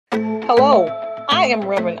Hello, I am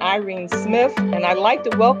Reverend Irene Smith, and I'd like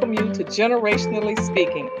to welcome you to Generationally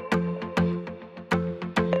Speaking.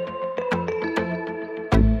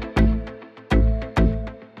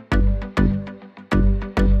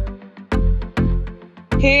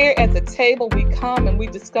 Here at the table, we come and we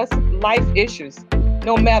discuss life issues,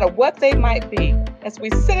 no matter what they might be. As we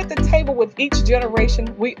sit at the table with each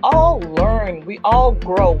generation, we all learn, we all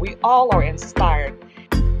grow, we all are inspired.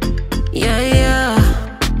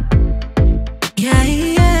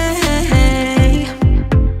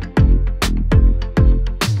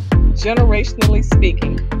 Generationally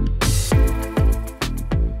Speaking.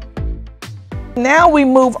 Now we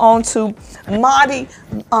move on to Maundy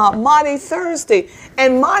Thursday.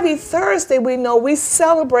 And Maundy Thursday, we know we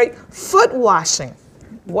celebrate foot washing.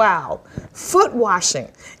 Wow, foot washing.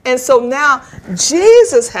 And so now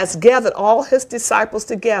Jesus has gathered all his disciples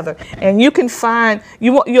together, and you can find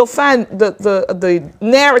you'll find the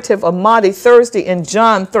narrative of Maundy Thursday in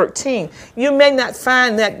John 13. You may not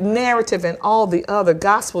find that narrative in all the other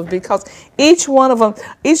gospels because each one of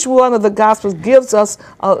the gospels gives us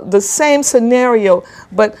the same scenario,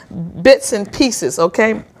 but bits and pieces.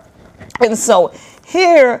 Okay, and so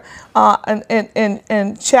here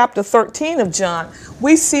in chapter 13 of John,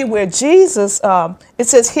 we see where Jesus, it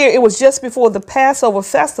says here, it was just before the Passover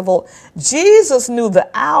festival. Jesus knew the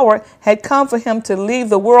hour had come for him to leave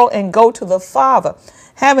the world and go to the Father.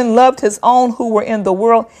 Having loved his own who were in the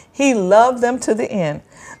world, he loved them to the end.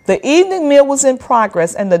 The evening meal was in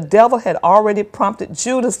progress, and the devil had already prompted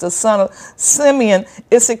Judas, the son of Simeon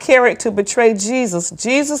Iscariot, to betray Jesus.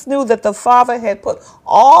 Jesus knew that the Father had put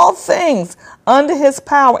all things under his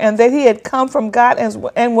power and that he had come from God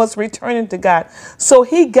and was returning to God. So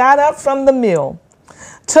he got up from the meal,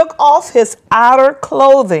 took off his outer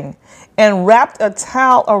clothing, and wrapped a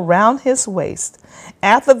towel around his waist.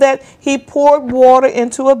 After that, he poured water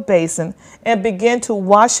into a basin and began to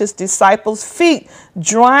wash his disciples' feet,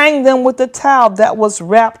 drying them with the towel that was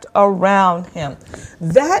wrapped around him.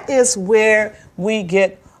 That is where we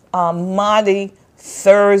get Maundy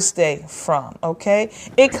Thursday from, okay?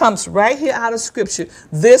 It comes right here out of Scripture.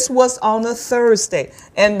 This was on a Thursday,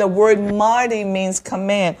 and the word Maundy means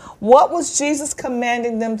command. What was Jesus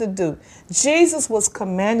commanding them to do? Jesus was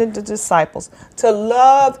commanding the disciples to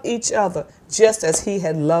love each other just as he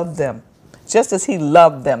had loved them, just as he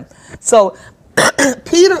loved them. So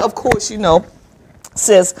Peter, of course,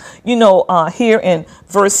 says, here in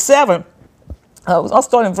verse 7, I'll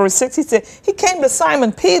start in verse 6, he said, he came to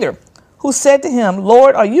Simon Peter, who said to him,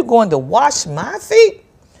 Lord, are you going to wash my feet?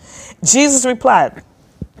 Jesus replied,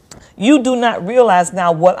 you do not realize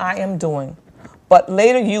now what I am doing, but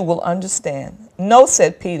later you will understand. No,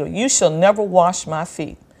 said Peter, you shall never wash my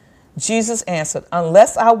feet. Jesus answered,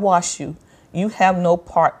 unless I wash you, you have no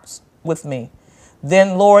parts with me.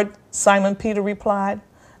 Then, Lord, Simon Peter replied,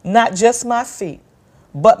 not just my feet,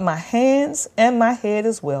 but my hands and my head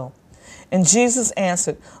as well. And Jesus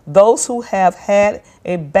answered, those who have had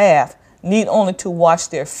a bath need only to wash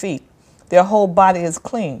their feet. Their whole body is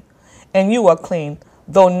clean, and you are clean,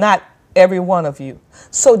 though not every one of you.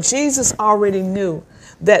 So Jesus already knew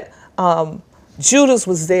that Judas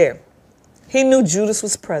was there. He knew Judas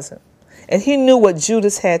was present, and he knew what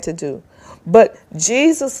Judas had to do. But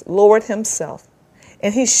Jesus lowered himself,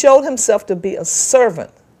 and he showed himself to be a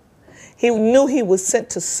servant. He knew he was sent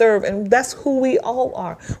to serve, and that's who we all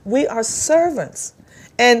are. We are servants.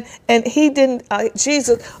 And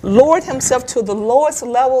Jesus lowered himself to the lowest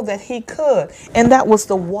level that he could, and that was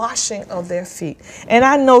the washing of their feet. And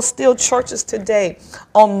I know still churches today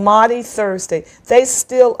on Maundy Thursday, they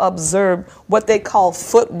still observe what they call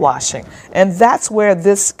foot washing, and that's where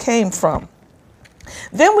this came from.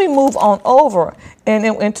 Then we move on over and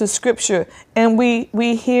into Scripture, and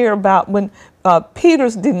we hear about when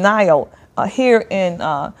Peter's denial here in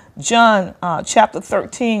John chapter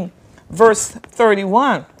 13, verse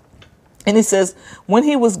 31. And he says, when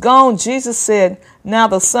he was gone, Jesus said, now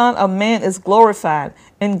the Son of Man is glorified,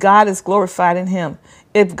 and God is glorified in him.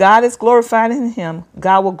 If God is glorified in him,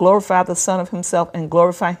 God will glorify the Son of himself and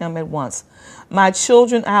glorify him at once. My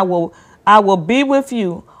children, I will be with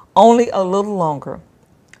you only a little longer.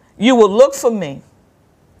 You will look for me.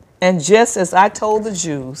 And just as I told the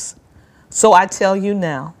Jews, so I tell you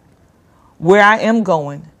now, where I am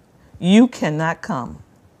going, you cannot come.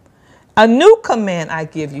 A new command I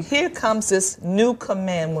give you. Here comes this new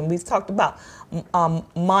command when we talked about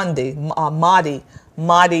Maundy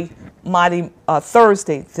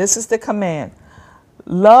Thursday. This is the command.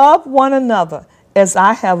 Love one another as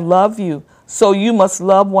I have loved you, so you must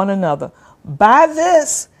love one another. By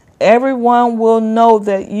this, everyone will know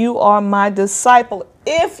that you are my disciple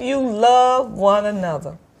if you love one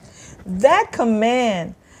another. That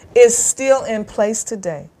command is still in place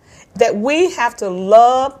today, that we have to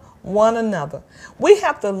love one another. We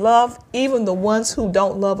have to love even the ones who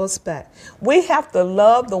don't love us back. We have to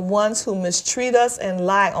love the ones who mistreat us and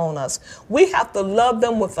lie on us. We have to love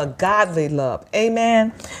them with a godly love.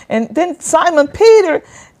 Amen. And then Simon Peter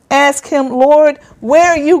asked him, Lord,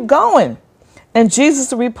 where are you going? And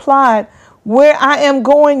Jesus replied, where I am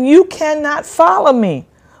going, you cannot follow me,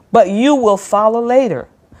 but you will follow later.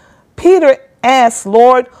 Peter asked,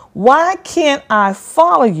 Lord, why can't I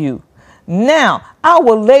follow you? Now, I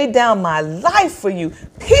will lay down my life for you.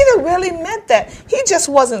 Peter really meant that. He just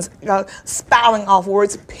wasn't spouting off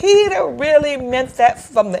words. Peter really meant that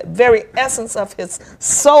from the very essence of his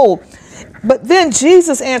soul. But then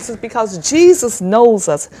Jesus answers, because Jesus knows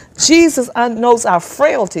us. Jesus knows our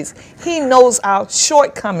frailties. He knows our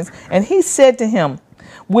shortcomings. And he said to him,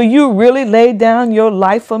 will you really lay down your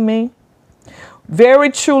life for me? Very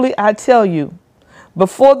truly, I tell you,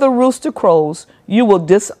 before the rooster crows, you will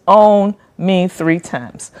disown me 3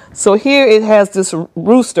 times. So here it has this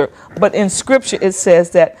rooster, but in scripture it says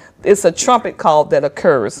that it's a trumpet call that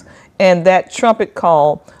occurs. And that trumpet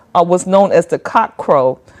call was known as the cock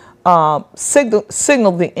crow,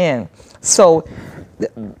 signal the end. So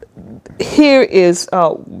here is,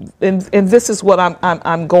 and this is what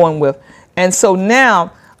I'm going with. And so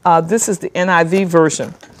now this is the NIV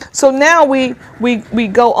version. So now we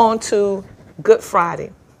go on to Good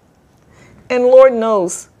Friday. And Lord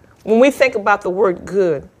knows, when we think about the word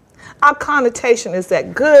good, our connotation is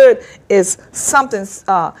that good is something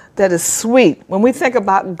that is sweet. When we think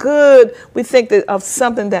about good, we think of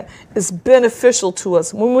something that is beneficial to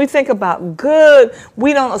us. When we think about good,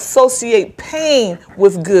 we don't associate pain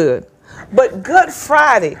with good. But Good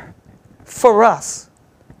Friday for us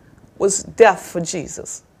was death for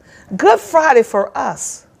Jesus. Good Friday for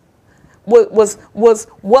us was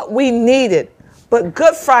what we needed. But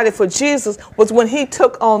Good Friday for Jesus was when he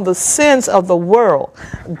took on the sins of the world.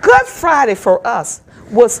 Good Friday for us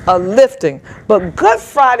was a lifting, but Good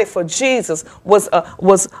Friday for Jesus was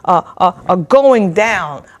a going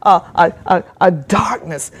down, a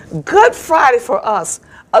darkness. Good Friday for us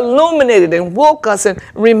illuminated and woke us and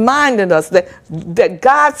reminded us that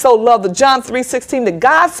God so loved, the John 3:16, that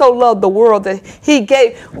God so loved the world that he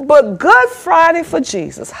gave. But Good Friday for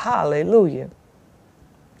Jesus, hallelujah,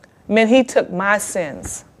 meant he took my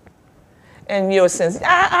sins and your sins.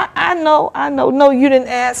 I know. No, you didn't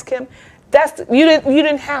ask him. You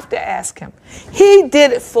didn't have to ask him. He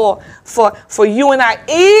did it for you and I,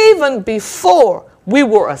 even before we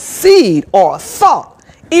were a seed or a thought.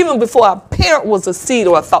 Even before our parent was a seed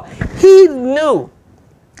or a thought. He knew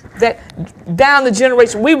that down the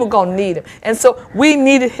generation we were going to need him. And so we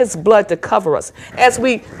needed his blood to cover us. As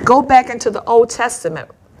we go back into the Old Testament,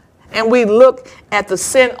 and we look at the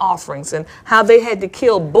sin offerings and how they had to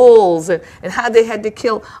kill bulls and how they had to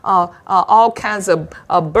kill all kinds of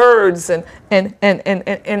birds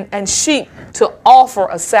and sheep to offer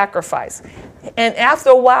a sacrifice. And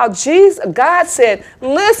after a while, God said,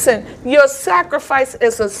 listen, your sacrifice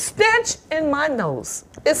is a stench in my nose.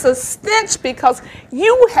 It's a stench because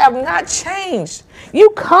you have not changed.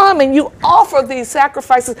 You come and you offer these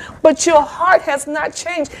sacrifices, but your heart has not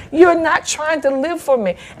changed. You're not trying to live for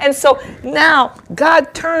me. And so now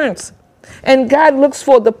God turns and God looks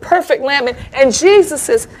for the perfect lamb. And Jesus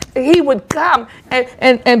says he would come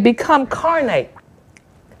and become carnate.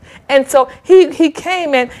 And so he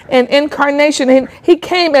came in incarnation, and he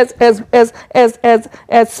came as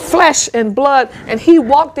flesh and blood, and he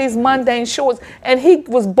walked these mundane shores, and he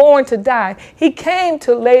was born to die. He came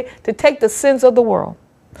to take the sins of the world.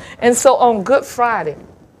 And so on Good Friday,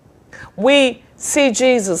 we see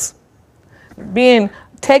Jesus being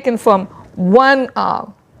taken from one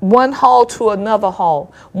hall to another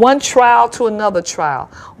hall, one trial to another trial,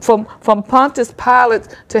 from Pontius Pilate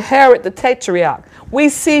to Herod the Tetrarch. We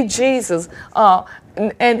see Jesus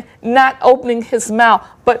and not opening his mouth,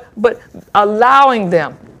 but allowing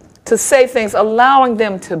them to say things, allowing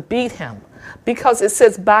them to beat him. Because it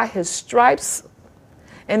says by his stripes,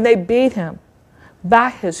 and they beat him.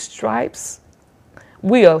 By his stripes,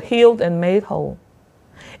 we are healed and made whole.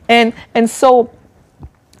 And so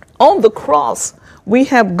on the cross, we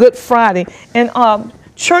have Good Friday. And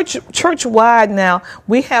church-wide now,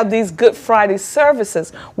 we have these Good Friday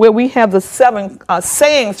services where we have the 7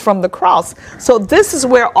 sayings from the cross. So this is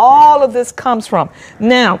where all of this comes from.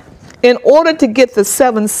 Now, in order to get the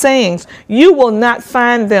 7 sayings, you will not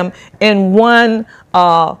find them in one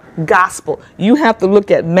gospel. You have to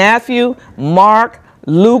look at Matthew, Mark,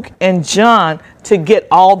 Luke, and John to get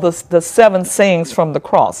all the 7 sayings from the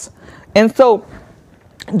cross. And so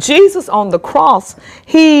Jesus on the cross,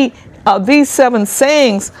 he these 7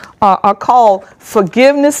 sayings are called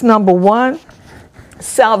forgiveness, number 1,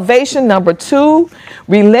 salvation, number 2,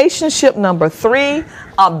 relationship, number 3,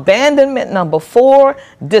 abandonment, number 4,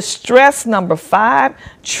 distress, number 5,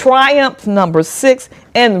 triumph, number 6,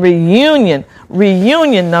 and reunion,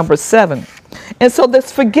 number 7. And so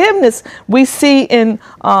this forgiveness we see in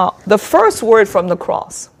the first word from the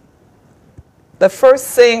cross, the first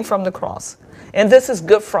saying from the cross. And this is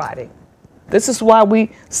Good Friday. This is why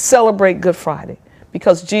we celebrate Good Friday,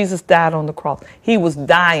 because Jesus died on the cross. He was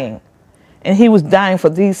dying, and he was dying for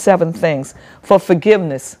these 7 things: for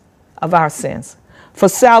forgiveness of our sins, for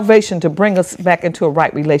salvation to bring us back into a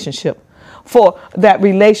right relationship, for that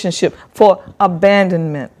relationship, for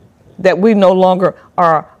abandonment, that we no longer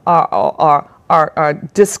are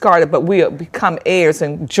discarded, but we become heirs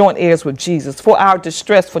and joint heirs with Jesus, for our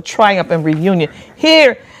distress, for triumph and reunion.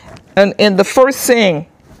 Here in the first saying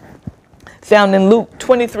found in Luke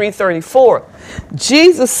 23:34,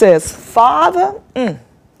 Jesus says, Father,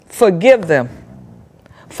 forgive them,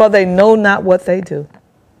 for they know not what they do.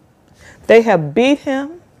 They have beat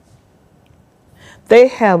him. They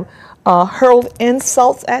have hurled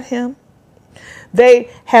insults at him. They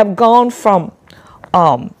have gone from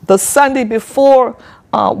the Sunday before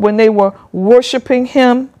when they were worshiping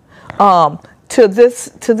him to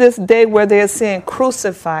this day where they're saying,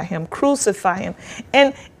 crucify him, crucify him.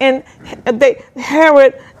 And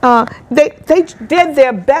Herod, they did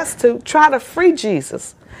their best to try to free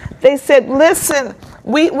Jesus. They said, listen,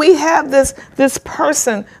 we have this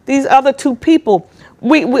person, these other 2 people,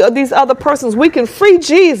 these other persons, we can free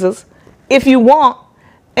Jesus if you want,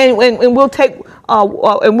 and we'll take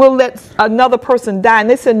and we'll let another person die. And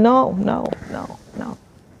they said, no.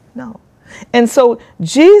 And so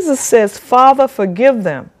Jesus says, Father, forgive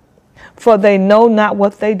them, for they know not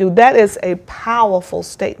what they do. That is a powerful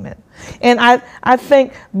statement. And I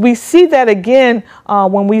think we see that again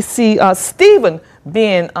when we see Stephen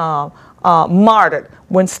being martyred.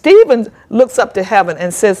 When Stephen looks up to heaven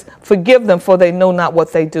and says, forgive them, for they know not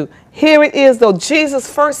what they do. Here it is, though.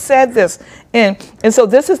 Jesus first said this. And so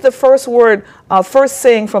this is the first word, first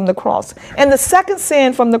saying from the cross. And the second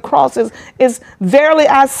saying from the cross is verily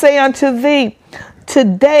I say unto thee,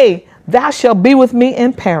 today thou shalt be with me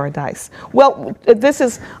in paradise. Well, this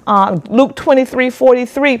is Luke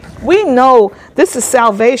 23:43. We know this is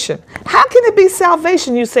salvation. How can it be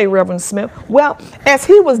salvation, you say, Reverend Smith? Well, as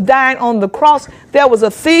he was dying on the cross, there was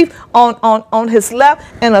a thief on his left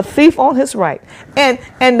and a thief on his right. And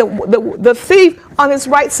the thief on his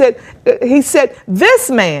right said, this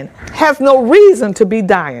man has no reason to be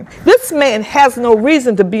dying. This man has no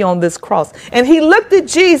reason to be on this cross. And he looked at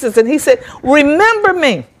Jesus and he said, remember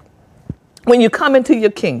me when you come into your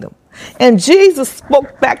kingdom. And Jesus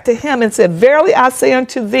spoke back to him and said, verily I say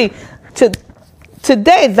unto thee,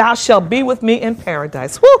 today thou shalt be with me in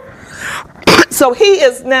paradise. Woo! So he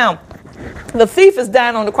is now, the thief is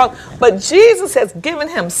dying on the cross, but Jesus has given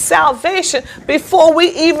him salvation before we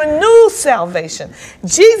even knew salvation.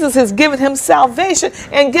 Jesus has given him salvation,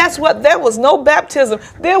 and guess what? There was no baptism.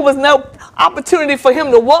 There was no opportunity for him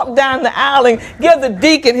to walk down the aisle and give the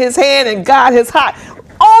deacon his hand and guide his heart.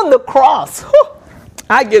 On the cross,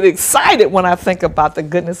 I get excited when I think about the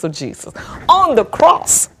goodness of Jesus. On the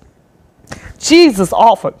cross, Jesus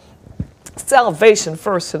offered salvation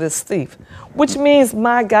first to this thief, which means,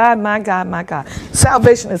 my God, my God, my God,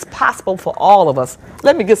 salvation is possible for all of us.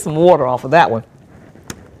 Let me get some water off of that one.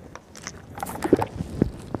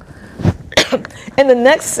 And the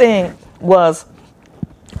next thing was,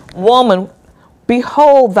 woman,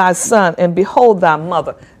 behold thy son and behold thy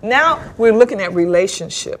mother. Now we're looking at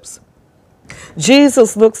relationships.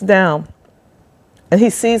 Jesus looks down and he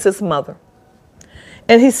sees his mother.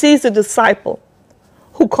 And he sees the disciple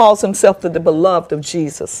who calls himself the beloved of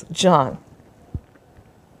Jesus, John.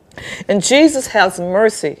 And Jesus has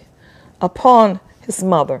mercy upon his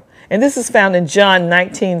mother. And this is found in John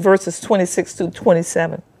 19, verses 26 through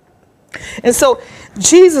 27. And so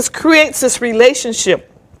Jesus creates this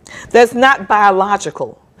relationship that's not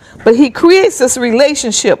biological, but he creates this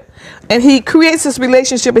relationship, and he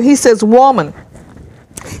says woman.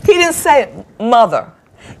 He didn't say mother.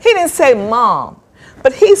 He didn't say mom,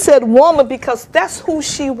 but he said woman because that's who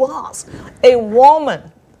she was, a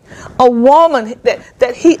woman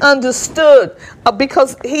that he understood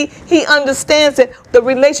because he understands that the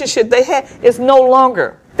relationship they had is no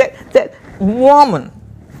longer that woman.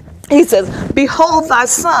 He says, behold thy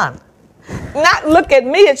son. Not look at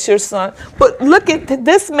me as your son, but look at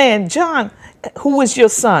this man, John, who is your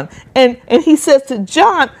son. And he says to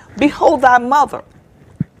John, behold thy mother.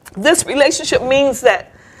 This relationship means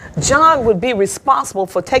that John would be responsible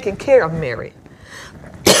for taking care of Mary.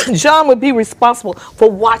 John would be responsible for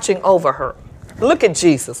watching over her. Look at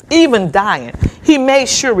Jesus, even dying. He made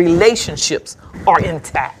sure relationships are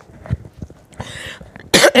intact.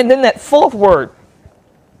 And then that fourth word,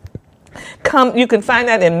 you can find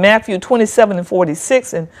that in Matthew 27 and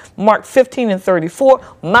 46 and Mark 15 and 34.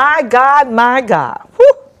 My God,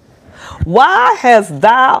 whoo, why hast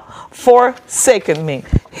thou forsaken me?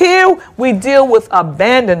 Here we deal with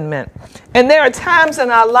abandonment. And there are times in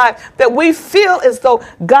our life that we feel as though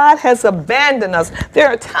God has abandoned us. There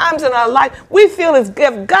are times in our life we feel as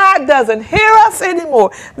if God doesn't hear us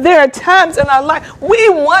anymore. There are times in our life we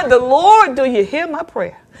wonder, Lord, do you hear my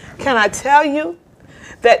prayer? Can I tell you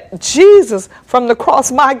that Jesus from the cross,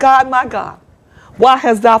 my God, why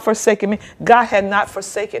hast thou forsaken me? God had not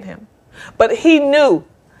forsaken him. But he knew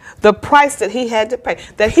the price that he had to pay,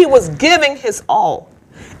 that he was giving his all.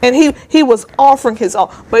 And he was offering his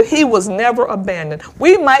all, but he was never abandoned.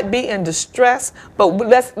 We might be in distress, but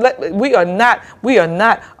we are not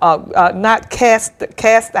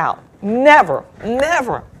cast out. Never.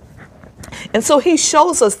 And so he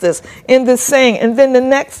shows us this in this saying. And then the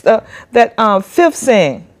next, fifth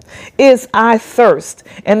saying is I thirst.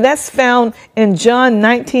 And that's found in John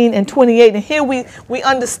 19 and 28. And here we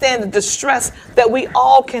understand the distress that we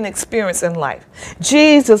all can experience in life.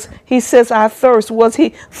 Jesus, he says, I thirst. Was he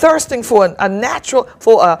thirsting for a natural,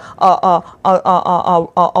 for a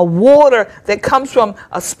water that comes from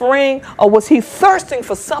a spring, or was he thirsting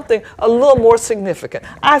for something a little more significant?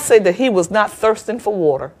 I say that he was not thirsting for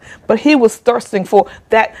water, but he was thirsting for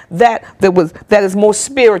that is more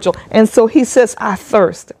spiritual. And so he says, I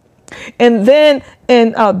thirst. And then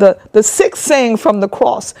in the sixth saying from the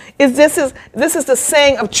cross is this is the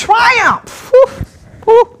saying of triumph. Woo,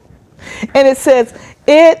 woo. And it says,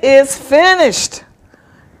 it is finished.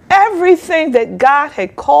 Everything that God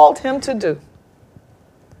had called him to do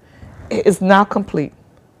is now complete.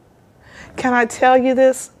 Can I tell you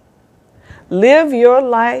this? Live your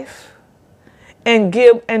life and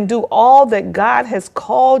do all that God has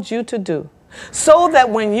called you to do, so that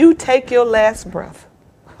when you take your last breath,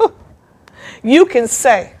 you can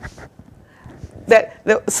say that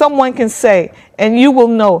someone can say, and you will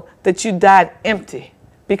know that you died empty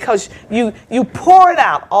because you poured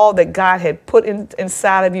out all that God had put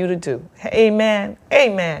inside of you to do. Amen.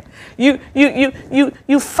 Amen. You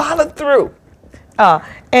followed through.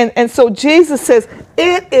 And so Jesus says,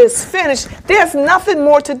 it is finished. There's nothing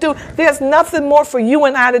more to do. There's nothing more for you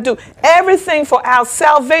and I to do. Everything for our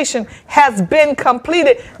salvation has been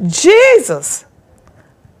completed. Jesus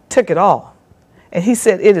took it all. And he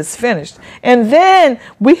said, it is finished. And then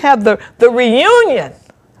we have the reunion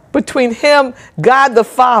between him, God the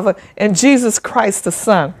Father, and Jesus Christ the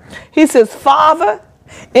Son. He says, Father,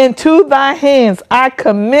 into thy hands I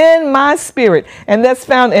commend my spirit. And that's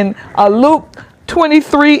found in Luke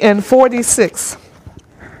 23 and 46.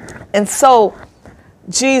 And so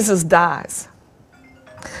Jesus dies.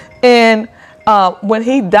 And when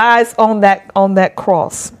he dies on that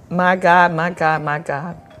cross, my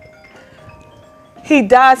God, he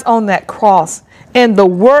dies on that cross, and the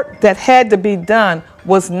work that had to be done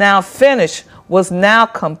was now finished, was now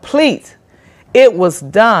complete. It was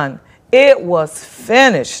done. It was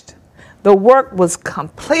finished. The work was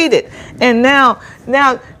completed. And now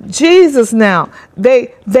Jesus,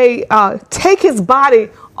 they take his body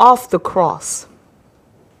off the cross,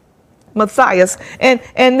 Matthias, and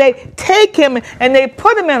they take him and they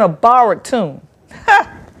put him in a borrowed tomb.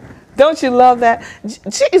 Don't you love that?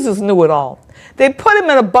 Jesus knew it all. They put him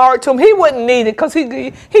in a borrowed tomb. He wouldn't need it because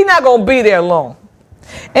he's not going to be there long.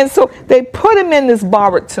 And so they put him in this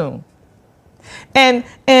borrowed tomb. And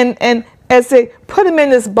as they put him in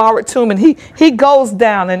this borrowed tomb, and he goes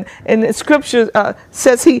down, and the scripture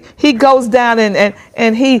says he goes down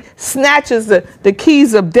and he snatches the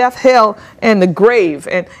keys of death, hell, and the grave.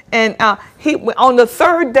 And he on the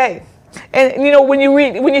third day. And you know, when you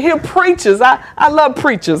hear preachers, I love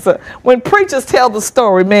preachers. When preachers tell the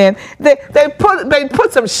story, man, they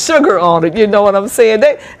put some sugar on it. You know what I'm saying?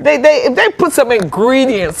 They put some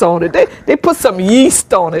ingredients on it. They put some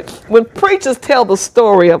yeast on it. When preachers tell the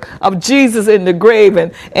story of Jesus in the grave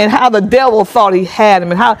and how the devil thought he had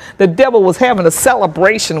him and how the devil was having a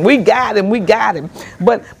celebration. We got him.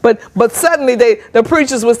 But suddenly the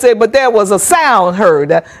preachers would say, but there was a sound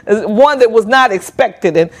heard, one that was not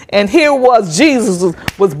expected, and here was Jesus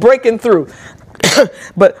was breaking through.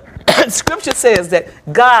 But scripture says that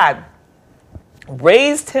God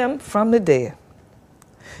raised him from the dead.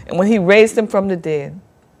 And when he raised him from the dead,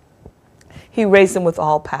 he raised him with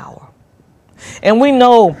all power. And we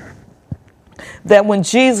know that when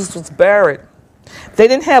Jesus was buried, they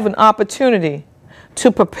didn't have an opportunity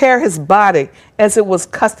to prepare his body as it was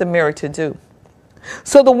customary to do.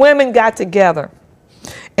 So the women got together,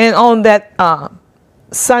 and on that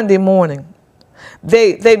Sunday morning,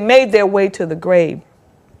 they made their way to the grave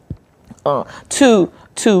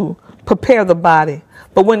to prepare the body.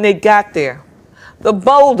 But when they got there, the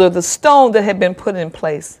boulder, the stone that had been put in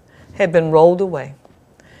place, had been rolled away.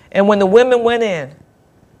 And when the women went in,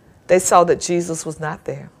 they saw that Jesus was not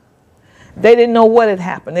there. They didn't know what had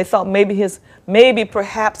happened. They thought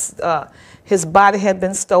perhaps his body had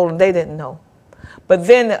been stolen. They didn't know. But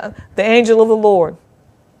then the angel of the Lord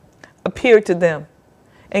appeared to them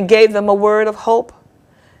and gave them a word of hope,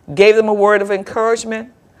 gave them a word of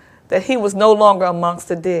encouragement that he was no longer amongst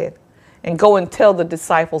the dead. And go and tell the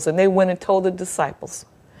disciples. And they went and told the disciples.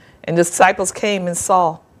 And the disciples came and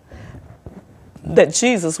saw that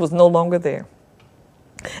Jesus was no longer there.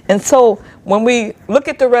 And so when we look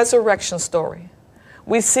at the resurrection story,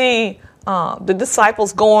 we see the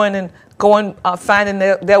disciples going, finding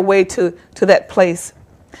their way to that place.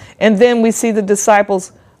 And then we see the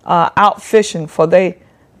disciples out fishing, for they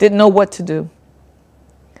didn't know what to do.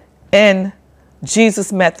 And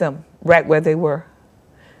Jesus met them right where they were.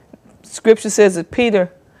 Scripture says that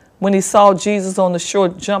Peter, when he saw Jesus on the shore,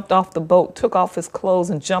 jumped off the boat, took off his clothes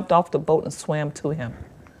and jumped off the boat and swam to him.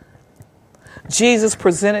 Jesus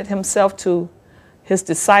presented himself to his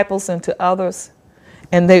disciples and to others,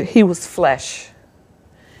 and he was flesh.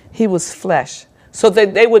 He was flesh, so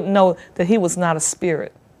that they would know that he was not a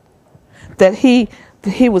spirit, that he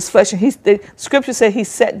was flesh. And Scripture said he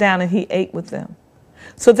sat down and he ate with them,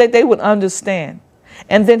 so that they would understand.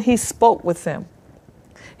 And then he spoke with them.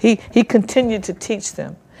 He continued to teach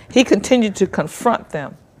them. He continued to confront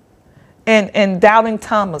them. And doubting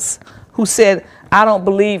Thomas, who said, I don't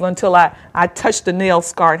believe until I touch the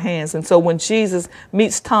nail-scarred hands. And so when Jesus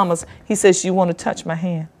meets Thomas, he says, you want to touch my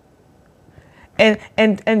hand?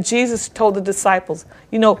 And Jesus told the disciples,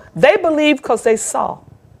 they believed because they saw.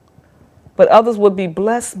 But others would be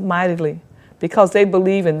blessed mightily because they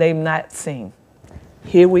believe and they've not seen.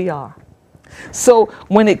 Here we are. So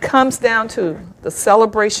when it comes down to the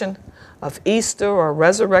celebration of Easter or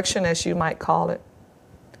resurrection, as you might call it,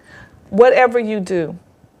 whatever you do,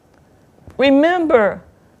 remember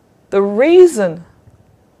the reason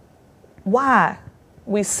why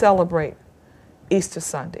we celebrate Easter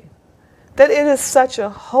Sunday, that it is such a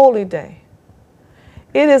holy day.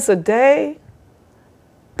 It is a day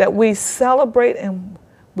that we celebrate and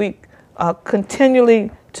we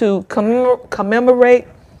continually to commemorate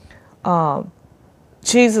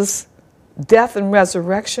Jesus' death and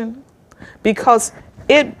resurrection, because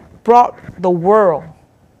it brought the world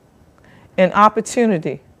an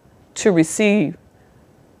opportunity to receive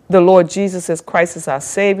the Lord Jesus as Christ as our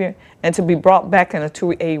Savior and to be brought back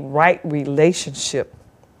into a right relationship.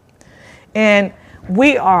 And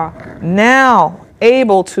we are now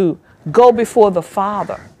able to go before the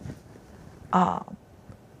Father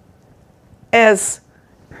as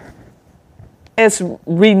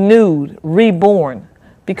renewed, reborn,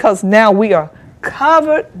 because now we are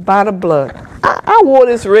covered by the blood. I wore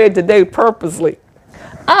this red today purposely.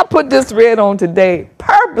 I put this red on today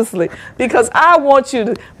purposely because I want you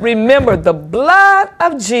to remember the blood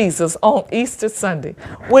of Jesus on Easter Sunday.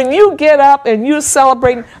 When you get up and you're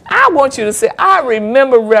celebrating, I want you to say, I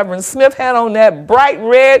remember Reverend Smith had on that bright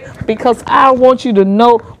red, because I want you to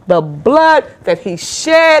know the blood that he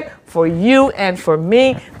shed for you and for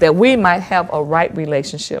me, that we might have a right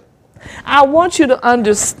relationship. I want you to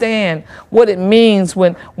understand what it means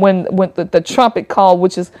when the trumpet call,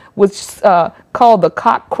 which called the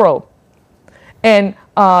cock crow, and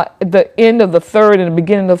the end of the third and the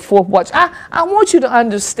beginning of the fourth watch. I want you to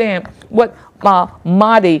understand what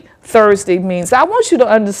Maundy Thursday means. I want you to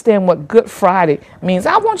understand what Good Friday means.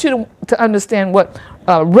 I want you to understand what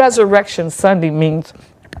Resurrection Sunday means.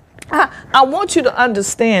 I want you to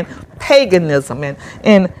understand paganism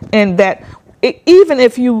and that even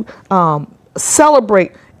if you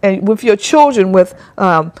celebrate with your children with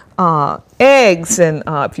eggs, and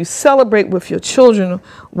if you celebrate with your children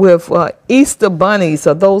with Easter bunnies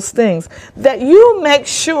or those things, that you make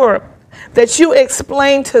sure that you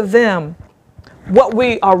explain to them what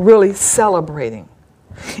we are really celebrating.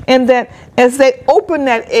 And that as they open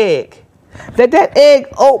that egg, that egg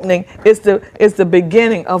opening is the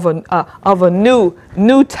beginning of a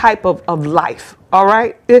new type of life. All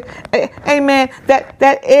right, amen.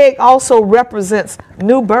 That egg also represents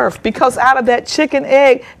new birth, because out of that chicken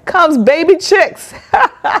egg comes baby chicks.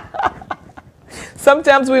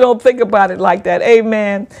 Sometimes we don't think about it like that.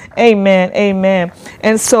 Amen, amen, amen.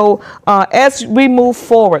 And so as we move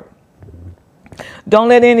forward, don't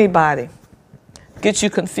let anybody get you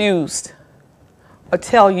confused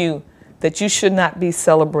tell you that you should not be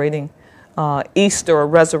celebrating Easter or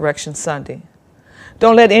Resurrection Sunday.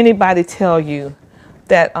 Don't let anybody tell you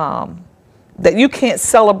that that you can't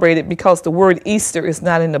celebrate it because the word Easter is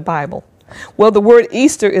not in the Bible. Well, the word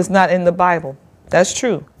Easter is not in the Bible. That's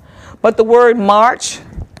true. But the word March,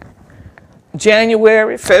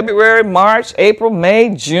 January, February, March, April,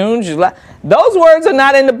 May, June, July, those words are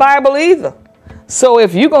not in the Bible either. So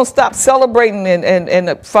if you're going to stop celebrating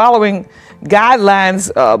and following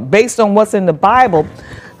guidelines based on what's in the Bible,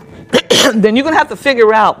 then you're going to have to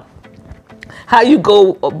figure out how you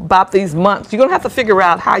go about these months. You're going to have to figure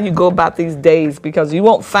out how you go about these days, because you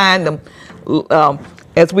won't find them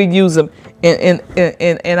as we use them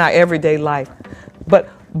in our everyday life. But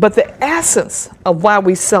the essence of why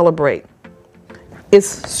we celebrate is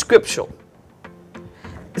scriptural.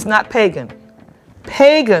 It's not pagan.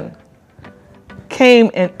 Pagan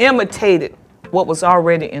came and imitated what was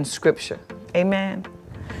already in Scripture. Amen.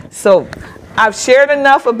 So I've shared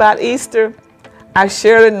enough about Easter. I've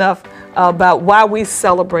shared enough about why we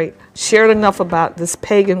celebrate. Shared enough about this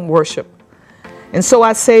pagan worship. And so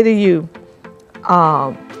I say to you,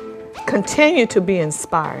 continue to be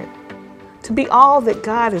inspired, to be all that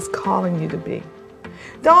God is calling you to be.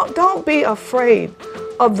 Don't be afraid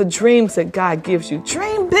of the dreams that God gives you.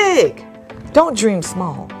 Dream big. Don't dream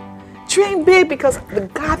small. Dream big, because the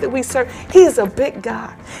God that we serve, He is a big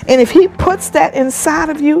God. And if He puts that inside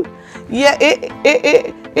of you, yeah,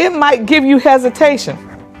 it might give you hesitation.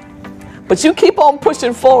 But you keep on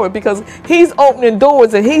pushing forward, because He's opening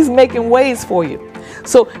doors and He's making ways for you.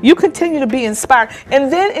 So you continue to be inspired.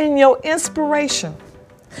 And then in your inspiration,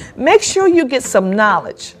 make sure you get some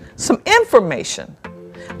knowledge, some information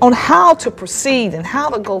on how to proceed and how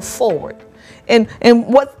to go forward, and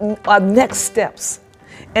what are next steps.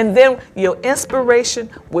 And then your inspiration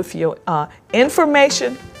with your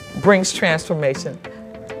information brings transformation.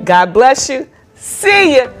 God bless you.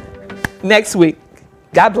 See you next week.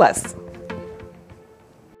 God bless.